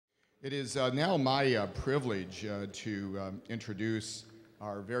It is now my privilege to introduce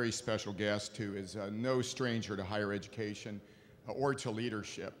our very special guest, who is no stranger to higher education or to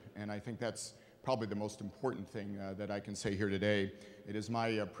leadership. And I think that's probably the most important thing that I can say here today. It is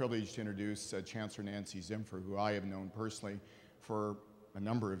my privilege to introduce Chancellor Nancy Zimpher, who I have known personally for a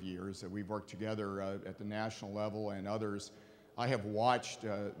number of years. We've worked together at the national level and others. I have watched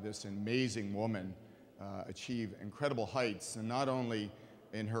this amazing woman achieve incredible heights, and not only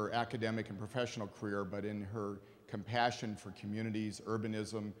in her academic and professional career, but in her compassion for communities,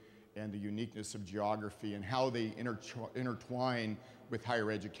 urbanism, and the uniqueness of geography, and how they intertwine with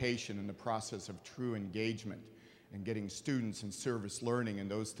higher education in the process of true engagement and getting students and service learning and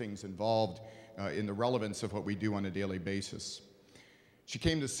those things involved in the relevance of what we do on a daily basis. She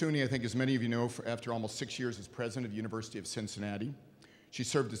came to SUNY, I think as many of you know, after almost 6 years as president of the University of Cincinnati. She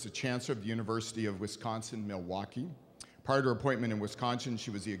served as the chancellor of the University of Wisconsin-Milwaukee. Prior to her appointment in Wisconsin,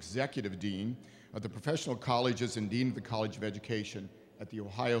 she was the executive dean of the professional colleges and dean of the College of Education at the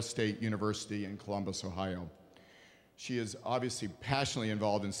Ohio State University in Columbus, Ohio. She is obviously passionately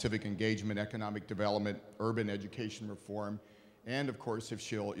involved in civic engagement, economic development, urban education reform, and of course,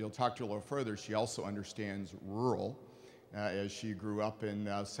 if you'll talk to her a little further, she also understands rural, as she grew up in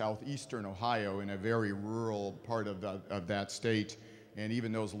southeastern Ohio in a very rural part of that state, and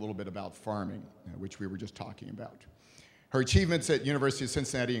even knows a little bit about farming, which we were just talking about. Her achievements at University of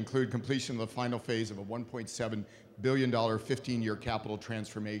Cincinnati include completion of the final phase of a $1.7 billion 15-year capital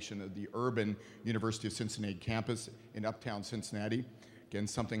transformation of the urban University of Cincinnati campus in uptown Cincinnati. Again,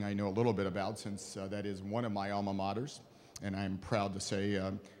 something I know a little bit about, since that is one of my alma maters, and I'm proud to say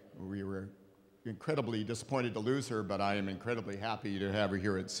we were incredibly disappointed to lose her, but I am incredibly happy to have her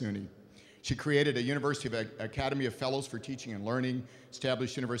here at SUNY. She created a University of Academy of Fellows for Teaching and Learning,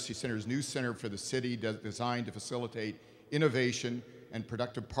 established University Center's new center for the city designed to facilitate innovation and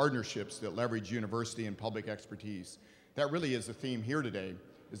productive partnerships that leverage university and public expertise. That really is the theme here today,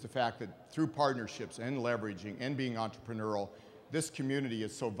 is the fact that through partnerships and leveraging and being entrepreneurial, this community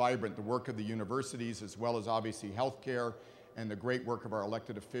is so vibrant. The work of the universities, as well as obviously healthcare, and the great work of our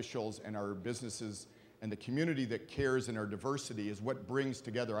elected officials and our businesses, and the community that cares in our diversity is what brings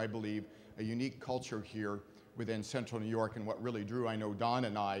together, I believe, a unique culture here within Central New York, and what really drew, I know, Don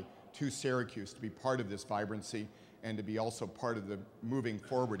and I to Syracuse to be part of this vibrancy and to be also part of the moving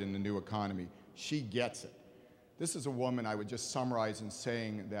forward in the new economy. She gets it. This is a woman I would just summarize in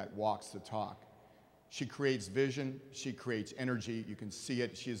saying that walks the talk. She creates vision, she creates energy, you can see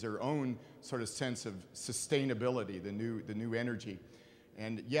it. She has her own sort of sense of sustainability, the new energy.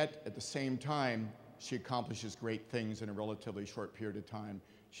 And yet, at the same time, she accomplishes great things in a relatively short period of time.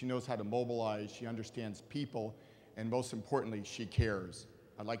 She knows how to mobilize, she understands people, and most importantly, she cares.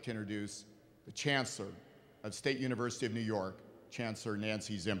 I'd like to introduce the Chancellor of State University of New York, Chancellor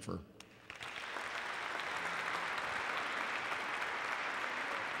Nancy Zimpher.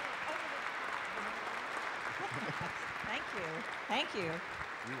 Thank you.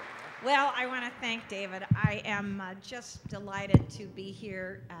 Well, I want to thank David. I am just delighted to be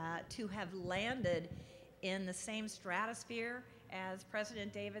here, to have landed in the same stratosphere as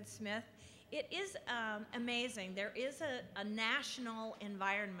President David Smith. It is amazing. There is a national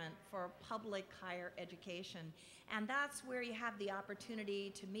environment for public higher education, and that's where you have the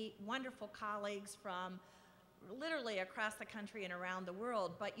opportunity to meet wonderful colleagues from literally across the country and around the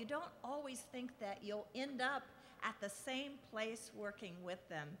world, but you don't always think that you'll end up at the same place working with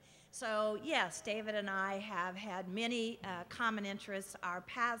them. So yes, David and I have had many common interests. Our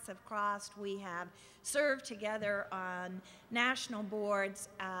paths have crossed. We have served together on national boards,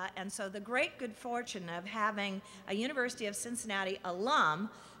 and so the great good fortune of having a University of Cincinnati alum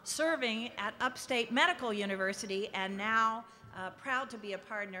serving at Upstate Medical University, and now proud to be a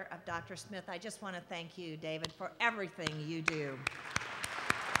partner of Dr. Smith. I just want to thank you, David, for everything you do.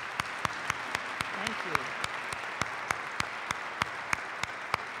 Thank you.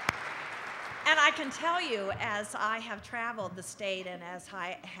 And I can tell you, as I have traveled the state and as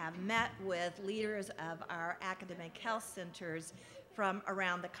I have met with leaders of our academic health centers from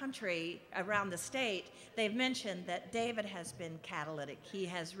around the country, around the state, they've mentioned that David has been catalytic. He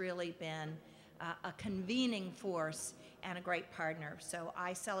has really been a convening force and a great partner. So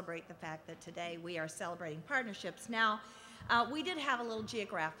I celebrate the fact that today we are celebrating partnerships. Now, we did have a little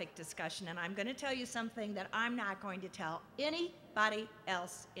geographic discussion, and I'm going to tell you something that I'm not going to tell anybody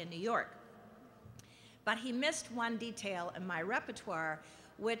else in New York. But he missed one detail in my repertoire,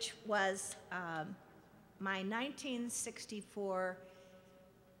 which was my 1964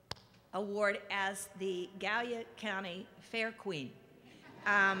 award as the Gallia County Fair Queen.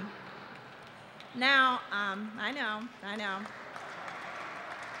 Now, I know.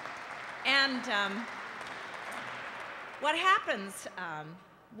 And what happens,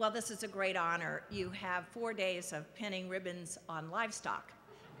 well, this is a great honor. You have 4 days of pinning ribbons on livestock.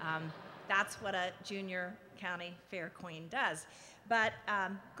 That's what a junior county fair queen does. But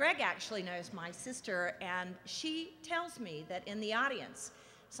Greg actually knows my sister, and she tells me that in the audience,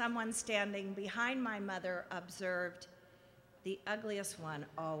 someone standing behind my mother observed, "The ugliest one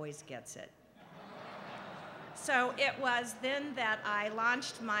always gets it." So it was then that I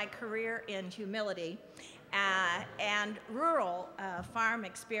launched my career in humility and rural farm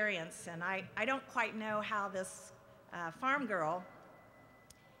experience. And I don't quite know how this farm girl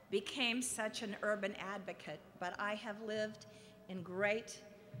became such an urban advocate, but I have lived in great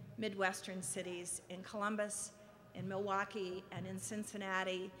Midwestern cities, in Columbus, in Milwaukee, and in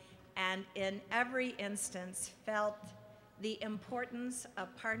Cincinnati, and in every instance felt the importance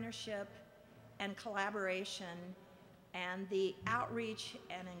of partnership and collaboration and the outreach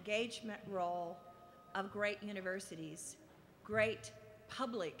and engagement role of great universities, great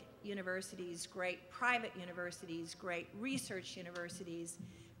public universities, great private universities, great research universities,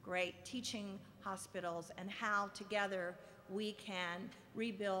 great teaching hospitals, and how together we can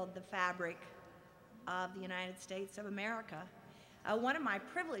rebuild the fabric of the United States of America. One of my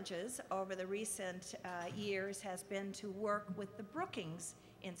privileges over the recent years has been to work with the Brookings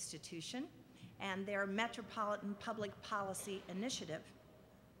Institution and their Metropolitan Public Policy Initiative.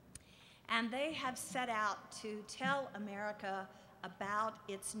 And they have set out to tell America about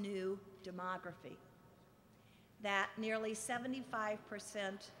its new demography, that nearly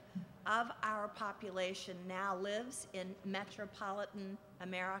 75% of our population now lives in metropolitan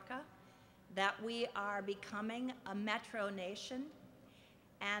America, that we are becoming a metro nation,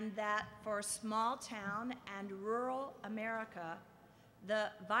 and that for small town and rural America,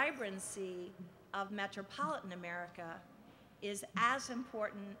 the vibrancy of metropolitan America is as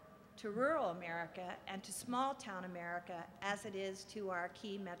important to rural America and to small town America as it is to our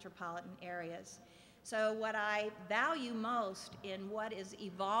key metropolitan areas. So what I value most in what is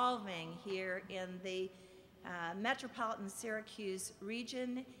evolving here in the metropolitan Syracuse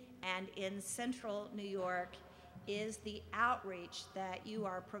region and in central New York is the outreach that you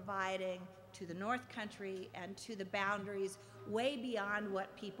are providing to the North Country and to the boundaries way beyond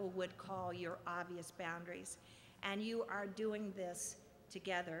what people would call your obvious boundaries. And you are doing this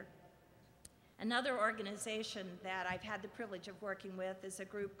together. Another organization that I've had the privilege of working with is a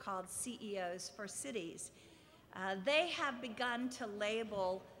group called CEOs for Cities. They have begun to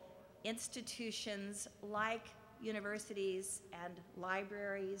label institutions like universities and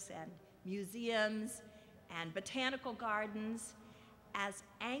libraries and museums and botanical gardens as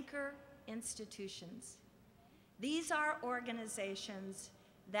anchor institutions. These are organizations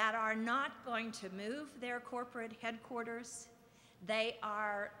that are not going to move their corporate headquarters. They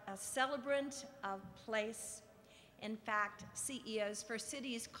are a celebrant of place. In fact, CEOs for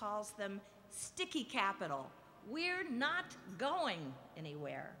Cities calls them sticky capital. We're not going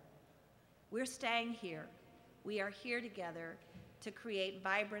anywhere. We're staying here. We are here together to create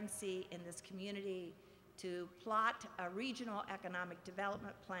vibrancy in this community, to plot a regional economic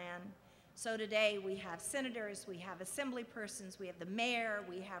development plan. So today we have senators, we have assembly persons, we have the mayor,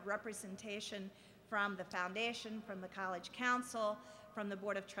 we have representation from the foundation, from the college council, from the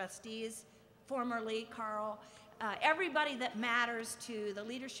board of trustees, formerly Carl, everybody that matters to the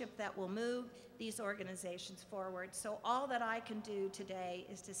leadership that will move these organizations forward. So all that I can do today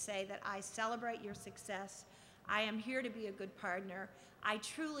is to say that I celebrate your success. I am here to be a good partner. I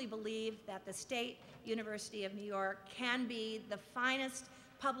truly believe that the State University of New York can be the finest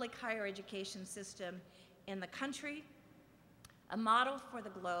public higher education system in the country, a model for the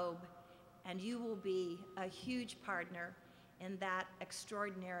globe, and you will be a huge partner in that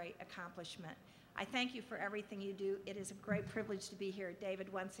extraordinary accomplishment. I thank you for everything you do. It is a great privilege to be here.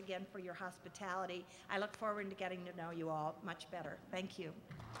 David, once again, for your hospitality. I look forward to getting to know you all much better. Thank you.